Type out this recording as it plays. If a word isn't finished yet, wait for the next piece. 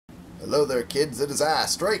Hello there, kids. It is I,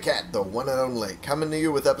 Stray Cat, the one and only, coming to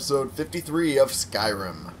you with episode 53 of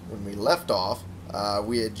Skyrim. When we left off,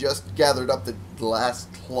 we had just gathered up the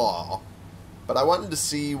last claw, but I wanted to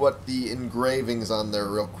see what the engravings on there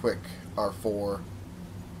real quick are for.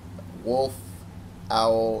 Wolf,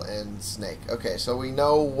 owl, and snake. Okay, so we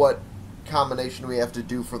know what combination we have to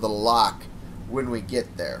do for the lock when we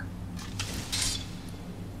get there.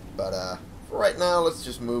 But for right now, let's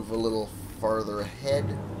just move a little farther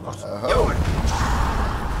ahead.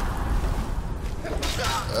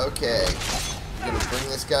 Okay. You gonna bring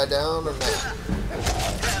this guy down or not?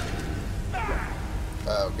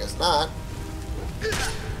 Oh, guess not.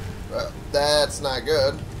 Well, that's not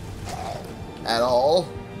good. At all.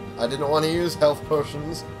 I didn't want to use health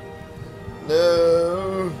potions.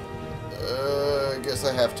 No. I guess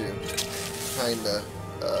I have to. Kinda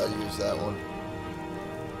use that one.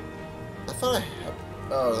 I thought I had...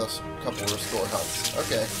 Oh, there's a couple restore healths.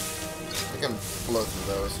 Okay. I can blow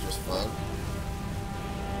through those just fine.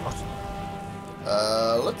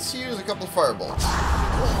 Let's use a couple of firebolts.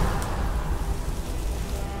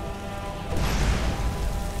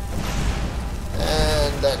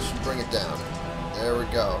 And that should bring it down. There we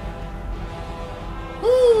go.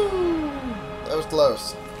 Woo! That was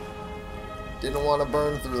close. Didn't want to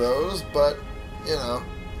burn through those, but, you know,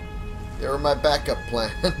 they were my backup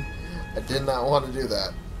plan. I did not want to do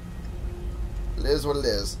that. It is what it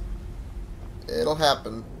is. It'll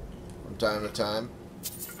happen from time to time.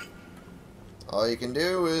 All you can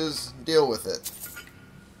do is deal with it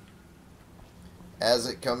as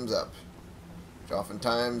it comes up, which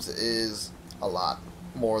oftentimes is a lot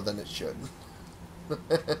more than it should.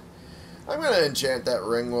 I'm going to enchant that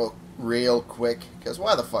ring real quick, because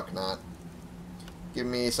why the fuck not? Give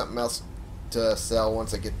me something else to sell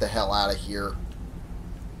once I get the hell out of here.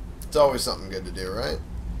 It's always something good to do, right?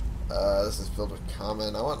 This is filled with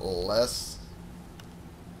common. I want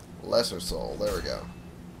lesser soul. There we go.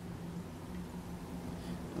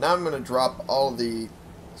 Now I'm going to drop all the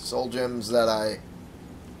soul gems that I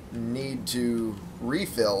need to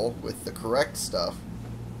refill with the correct stuff.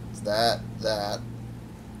 It's that, and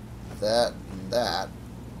that.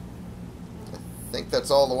 I think that's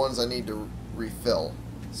all the ones I need to refill.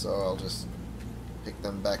 So I'll just pick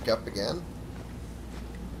them back up again.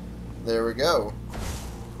 There we go.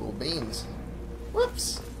 Cool beans.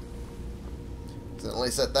 Whoops. Accidentally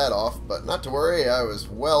set that off, but not to worry, I was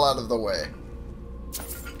well out of the way.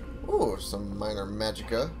 Ooh, some minor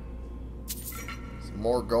magicka. Some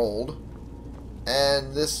more gold.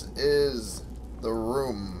 And this is the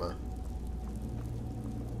room.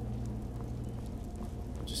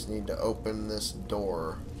 Just need to open this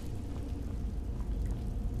door.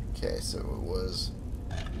 Okay, so it was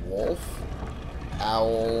wolf,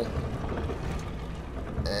 owl,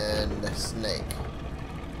 and snake.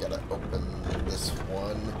 Gotta open this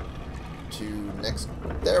one to next.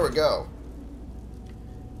 There we go.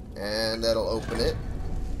 And that'll open it.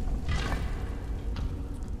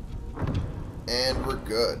 And we're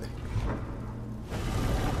good.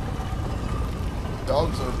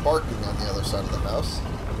 Dogs are barking on the other side of the house.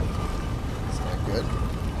 It's not good.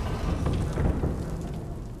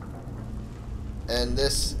 And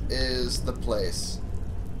this is the place.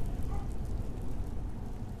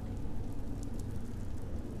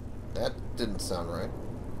 That didn't sound right.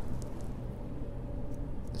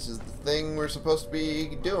 This is the thing we're supposed to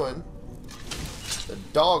be doing. The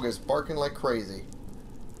dog is barking like crazy.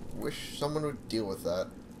 Wish someone would deal with that.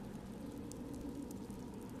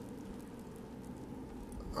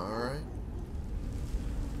 Alright.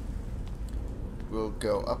 We'll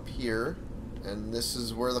go up here, and this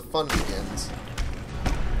is where the fun begins.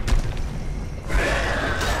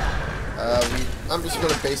 I'm just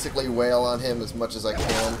going to basically wail on him as much as I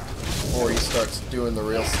can before he starts doing the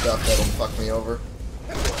real stuff that'll fuck me over.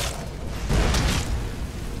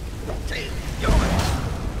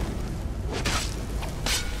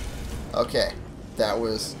 Okay, that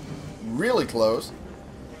was really close.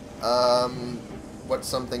 What's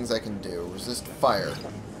some things I can do? Resist fire.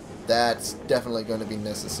 That's definitely going to be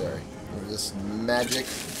necessary. Resist magic,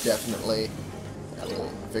 definitely. A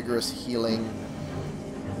little vigorous healing.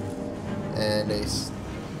 And a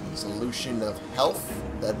solution of health,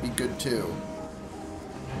 that'd be good too.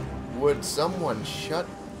 Would someone shut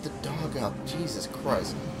the dog up? Jesus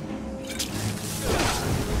Christ.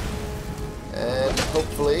 And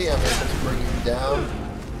hopefully I'm able to bring him down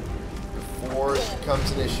before it becomes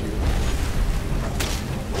an issue.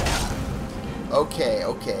 Okay.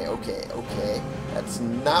 That's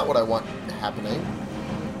not what I want happening.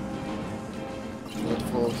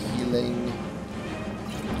 Full healing.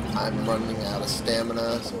 I'm running out of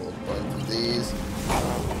stamina, so we'll run through these.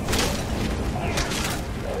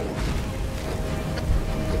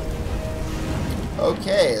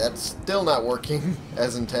 Okay, that's still not working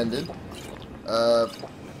as intended. There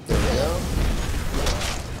we go.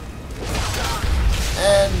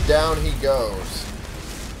 And down he goes.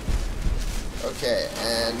 Okay,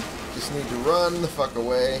 and just need to run the fuck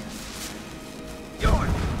away.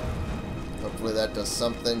 Hopefully that does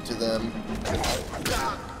something to them.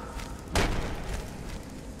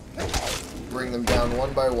 Bring them down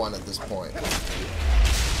one by one at this point.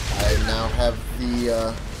 I now have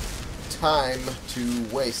the time to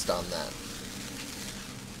waste on that.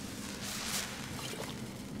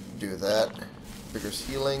 Do that. Vigorous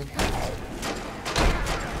healing.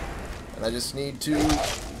 And I just need to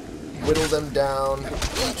whittle them down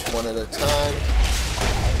each one at a time.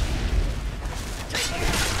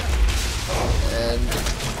 And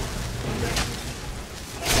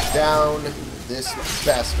down this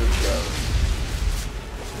bastard goes.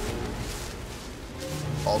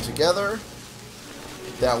 Altogether,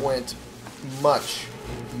 that went much,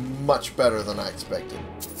 much better than I expected.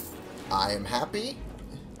 I am happy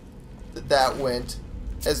that that went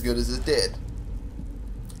as good as it did.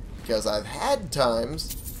 Because I've had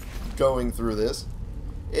times going through this,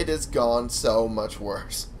 it has gone so much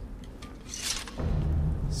worse.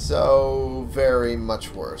 So very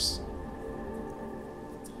much worse.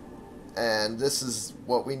 And this is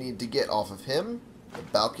what we need to get off of him. The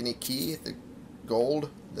balcony key, the gold,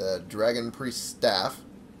 the dragon priest staff,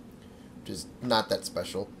 which is not that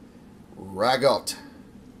special. Ragot.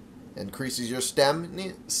 Increases your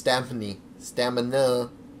stamina.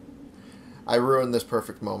 I ruined this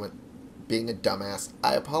perfect moment. Being a dumbass,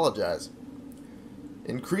 I apologize.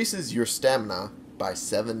 Increases your stamina by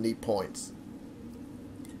 70 points.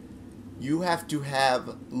 You have to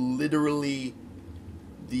have literally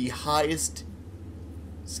the highest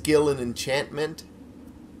skill in enchantment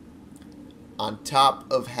on top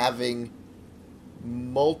of having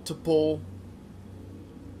multiple,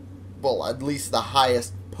 well, at least the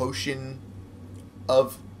highest potion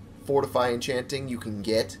of fortify enchanting you can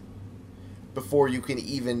get before you can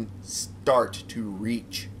even start to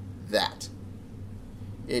reach that.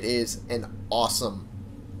 It is an awesome,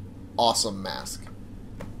 awesome mask.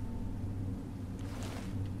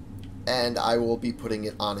 And I will be putting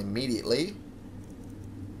it on immediately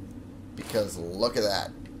because look at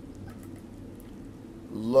that.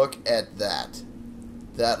 Look at that.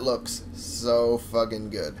 That looks so fucking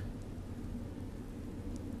good.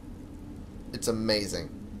 It's amazing.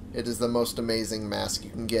 It is the most amazing mask you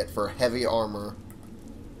can get for heavy armor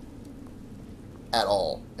at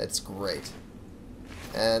all. It's great.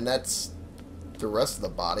 And that's the rest of the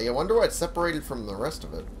body. I wonder why it's separated from the rest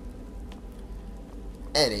of it.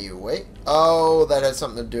 Anyway. Oh, that has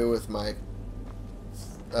something to do with my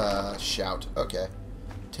shout. Okay.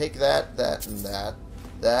 Take that, that, and that.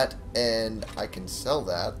 That, and I can sell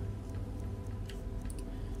that.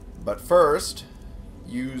 But first,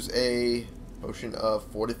 use a potion of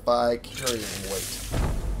fortify carrying weight.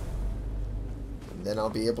 And then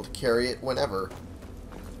I'll be able to carry it whenever.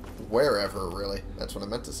 Wherever, really. That's what I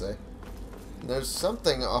meant to say. And there's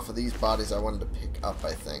something off of these bodies I wanted to pick up,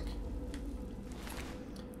 I think.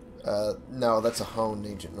 No, that's a honed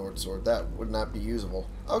ancient Nord sword. That would not be usable.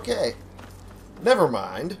 Okay. Never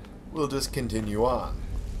mind. We'll just continue on.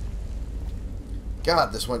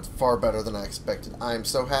 God, this went far better than I expected. I am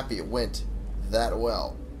so happy it went that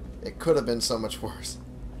well. It could have been so much worse.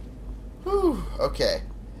 Whew, okay.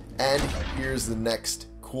 And here's the next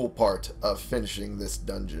cool part of finishing this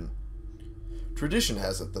dungeon. Tradition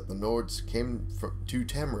has it that the Nords came to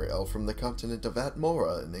Tamriel from the continent of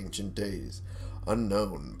Atmora in ancient days.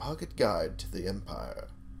 Unknown pocket guide to the Empire.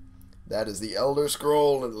 That is the Elder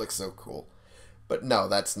Scroll, and it looks so cool. But no,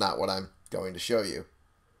 that's not what I'm going to show you.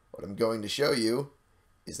 What I'm going to show you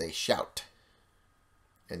is a shout.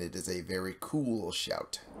 And it is a very cool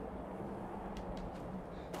shout.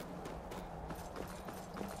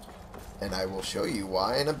 And I will show you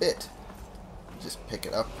why in a bit. Just pick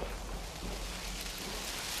it up.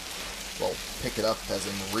 Well, pick it up as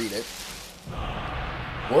in read it.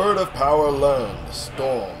 Word of power learned.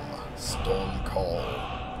 Storm. Storm call.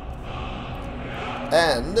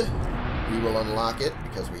 And we will unlock it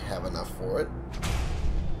because we have enough for it.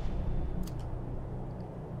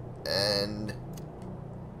 And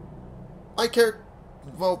my character,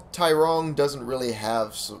 well, Tyrone doesn't really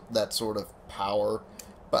have that sort of power,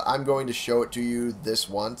 but I'm going to show it to you this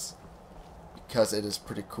once because it is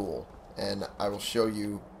pretty cool, and I will show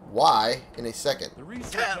you why in a second. The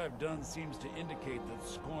research I've done seems to indicate that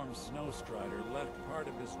Skorm Snowstrider left part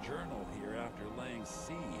of his journal here after laying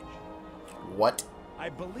siege. What? I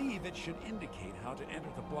believe it should indicate how to enter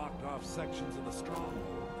the blocked off sections of the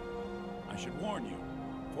stronghold. I should warn you,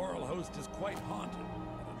 Coral Host is quite haunted,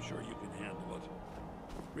 but I'm sure you can handle it.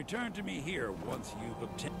 Return to me here once you've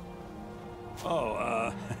obtained...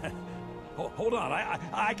 Oh, hold on,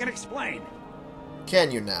 I can explain.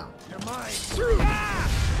 Can you now? You're mine. Ah!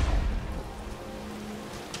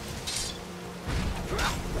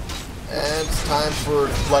 And it's time for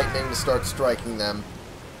lightning to start striking them.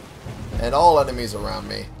 And all enemies around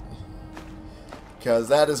me. Because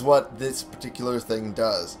that is what this particular thing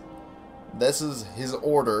does. This is his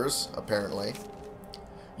orders, apparently.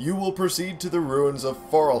 You will proceed to the ruins of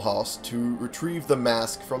Forelhouse to retrieve the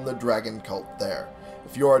mask from the dragon cult there.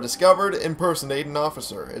 If you are discovered, impersonate an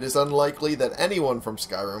officer. It is unlikely that anyone from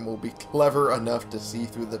Skyrim will be clever enough to see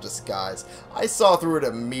through the disguise. I saw through it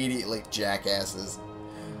immediately, jackasses.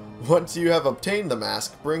 Once you have obtained the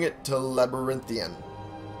mask, bring it to Labyrinthian,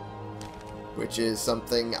 which is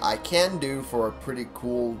something I can do for a pretty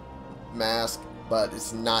cool mask, but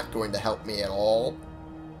it's not going to help me at all.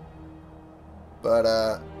 But,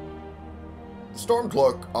 the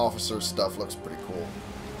Stormcloak officer stuff looks pretty cool.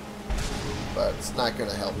 But it's not going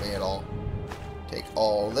to help me at all. Take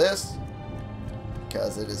all this,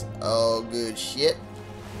 because it is all good shit.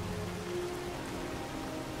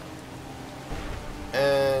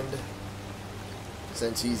 And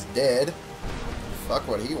since he's dead, fuck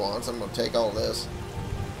what he wants. I'm going to take all this.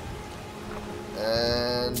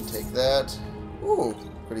 And take that. Ooh,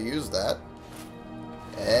 could have used that.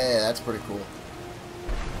 Hey, that's pretty cool.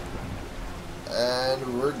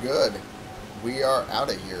 And we're good. We are out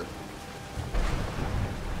of here.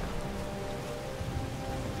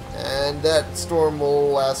 And that storm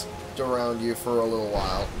will last around you for a little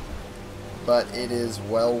while. But it is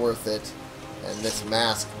well worth it. And this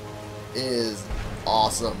mask is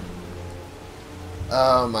awesome.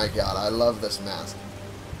 Oh my god, I love this mask.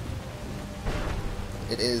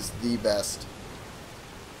 It is the best.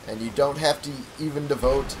 And you don't have to even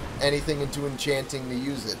devote anything into enchanting to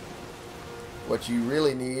use it. What you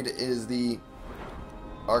really need is the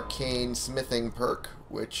arcane smithing perk,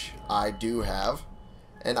 which I do have.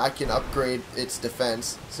 And I can upgrade its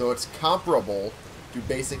defense so it's comparable to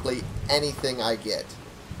basically anything I get.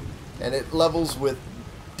 And it levels with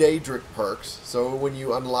Daedric perks, so when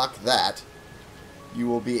you unlock that, you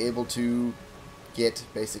will be able to get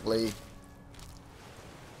basically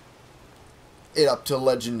it up to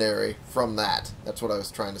legendary from that. That's what I was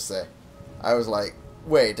trying to say. I was like,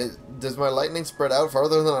 wait, does my lightning spread out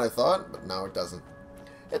farther than I thought? But no, it doesn't.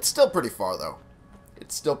 It's still pretty far, though.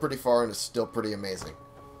 It's still pretty far, and it's still pretty amazing.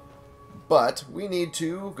 But we need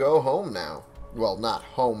to go home now. Well, not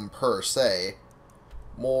home per se.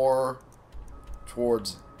 More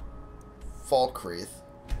towards Falkreath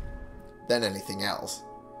than anything else.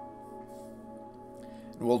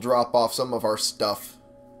 We'll drop off some of our stuff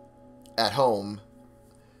at home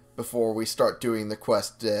before we start doing the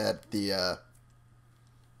quest at the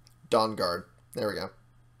Dawnguard. There we go.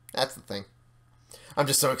 That's the thing. I'm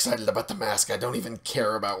just so excited about the mask, I don't even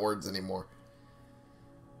care about words anymore.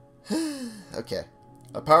 Okay.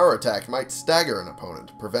 A power attack might stagger an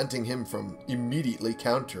opponent, preventing him from immediately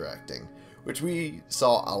counteracting, which we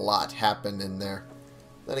saw a lot happen in there.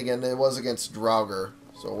 Then again, it was against Draugr,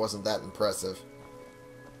 so it wasn't that impressive.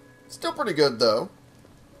 Still pretty good, though.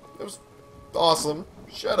 It was awesome.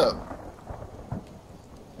 Shut up.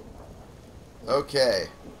 Okay.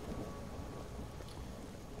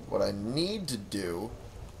 What I need to do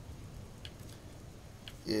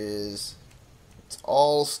is... It's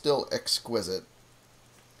all still exquisite.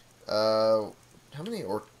 How many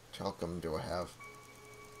orichalcum do I have?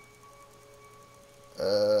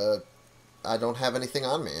 I don't have anything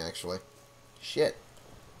on me, actually. Shit.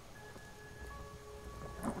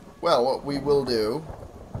 Well, what we will do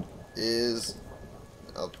is...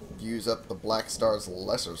 I'll use up the Black Star's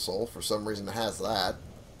Lesser Soul. For some reason it has that.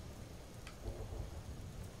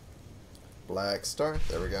 Black Star.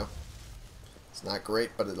 There we go. It's not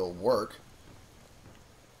great, but it'll work.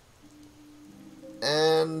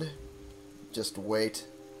 And just wait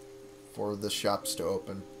for the shops to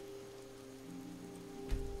open.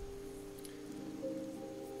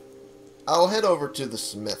 I'll head over to the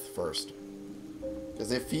smith first.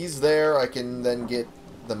 Because if he's there, I can then get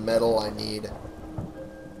the metal I need.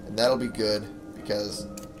 And that'll be good, because,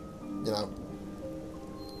 you know.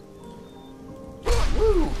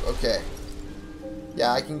 Woo! Okay.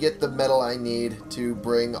 Yeah, I can get the metal I need to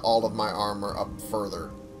bring all of my armor up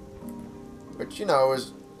further. Which, you know,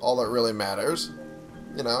 is all that really matters.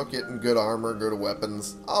 You know, getting good armor, good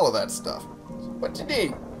weapons, all of that stuff. What you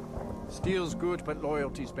need? Steel's good, but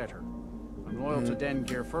loyalty's better. I'm loyal to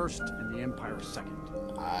Dengear first, and the Empire second.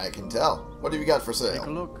 I can tell. What have you got for sale? Take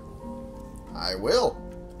a look. I will.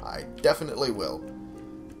 I definitely will.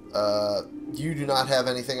 You do not have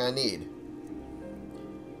anything I need.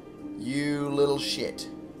 You little shit.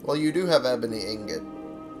 Well, you do have ebony ingot.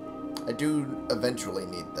 I do eventually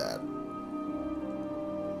need that.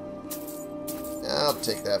 I'll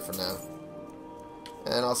take that for now.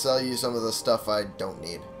 And I'll sell you some of the stuff I don't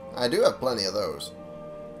need. I do have plenty of those.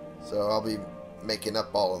 So I'll be making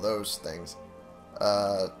up all of those things.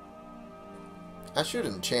 I should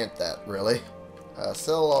enchant that, really.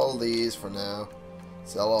 Sell all these for now.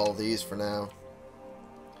 Sell all these for now.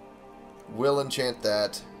 Will enchant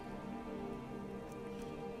that.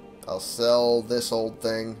 I'll sell this old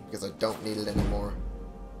thing because I don't need it anymore.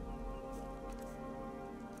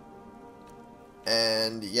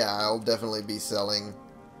 And yeah, I'll definitely be selling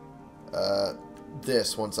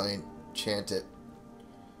this once I enchant it.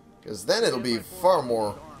 Because then it'll be far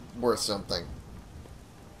more worth something.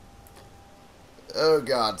 Oh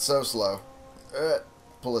god, so slow.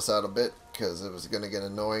 Pull this out a bit because it was going to get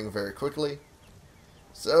annoying very quickly.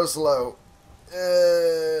 So slow.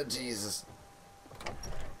 Jesus.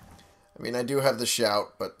 I mean, I do have the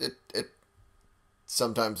shout, but it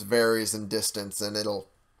sometimes varies in distance, and it'll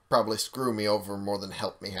probably screw me over more than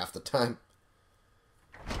help me half the time.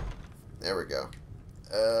 There we go.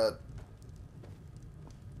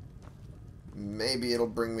 Maybe it'll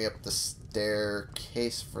bring me up the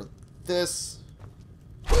staircase for this.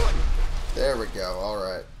 There we go,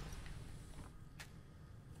 alright.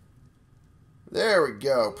 There we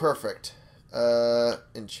go, perfect.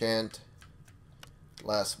 Enchant.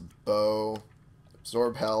 Last bow.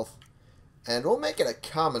 Absorb health. And we'll make it a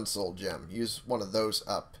common soul gem. Use one of those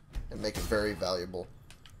up and make it very valuable.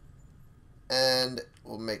 And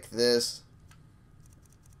we'll make this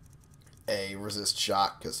a resist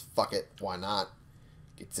shock, because fuck it, why not?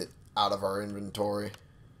 Gets it out of our inventory.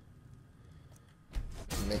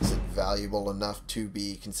 Makes it valuable enough to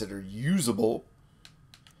be considered usable.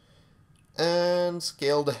 And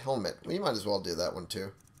scaled helmet. We might as well do that one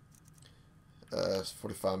too.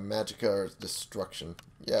 45 magicka or destruction.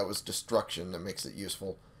 Yeah, it was destruction that makes it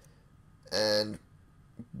useful. And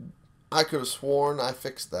I could have sworn I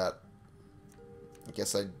fixed that. I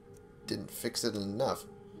guess I didn't fix it enough.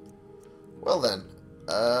 Well then,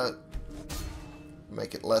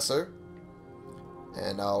 make it lesser.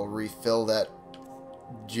 And I'll refill that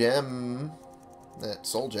gem, that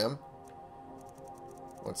soul gem,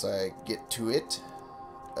 once I get to it.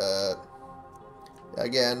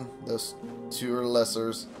 Again, those two are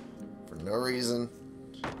lessers for no reason.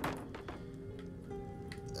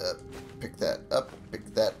 Pick that up,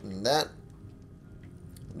 pick that and that.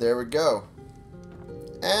 There we go.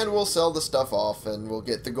 And we'll sell the stuff off and we'll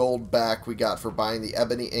get the gold back we got for buying the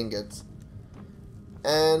ebony ingots.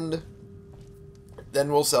 And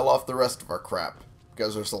then we'll sell off the rest of our crap,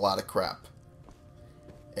 because there's a lot of crap.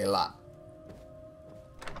 A lot.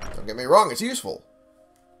 Don't get me wrong, it's useful.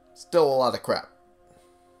 Still a lot of crap.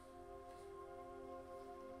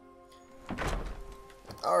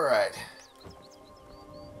 Alright.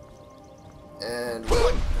 And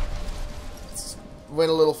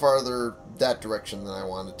went a little farther that direction than I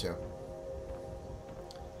wanted to.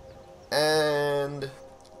 And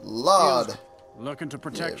Lod. Looking to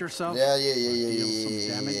protect yourself? Yeah,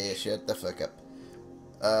 shut the fuck up.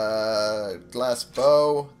 Glass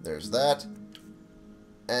bow, there's that.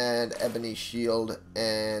 And ebony shield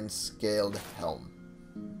and scaled helm.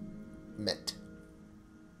 Met.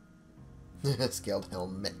 Scaled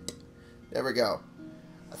helmet. There we go.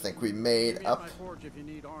 I think we made up if you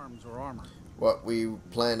need arms or armor. What we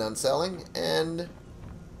plan on selling, and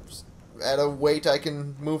at a weight I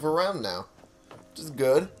can move around now, which is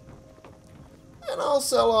good. And I'll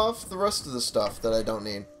sell off the rest of the stuff that I don't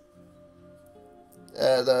need.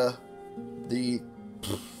 The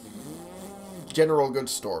general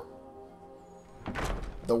goods store.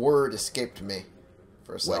 The word escaped me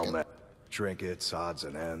for a second. Well, trinkets, odds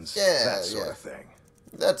and ends, yeah, that sort of thing.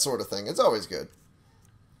 That sort of thing. It's always good.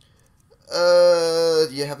 Do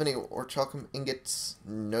you have any orichalcum ingots?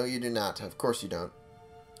 No, you do not. Of course you don't.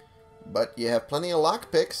 But you have plenty of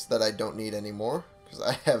lockpicks that I don't need anymore, because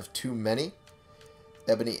I have too many.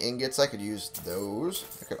 Ebony ingots, I could use those.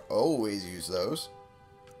 I could always use those.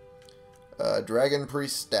 Dragon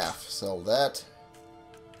Priest Staff, sell that.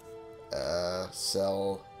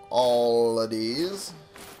 Sell all of these.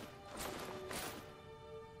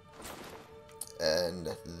 And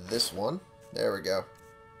this one. There we go.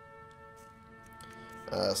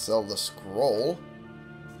 Sell the scroll.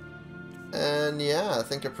 And yeah, I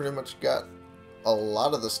think I pretty much got a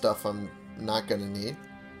lot of the stuff I'm not going to need.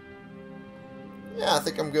 Yeah, I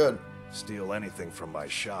think I'm good. Steal anything from my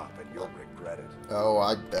shop and you'll regret it. Oh,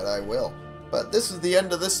 I bet I will. But this is the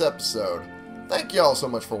end of this episode. Thank you all so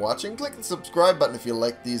much for watching. Click the subscribe button if you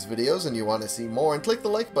like these videos and you want to see more, and click the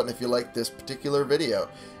like button if you like this particular video.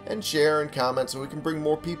 And share and comment so we can bring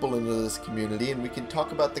more people into this community and we can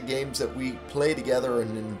talk about the games that we play together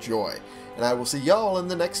and enjoy. And I will see y'all in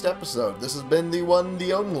the next episode. This has been the one,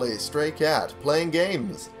 the only Stray Cat, playing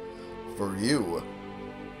games for you.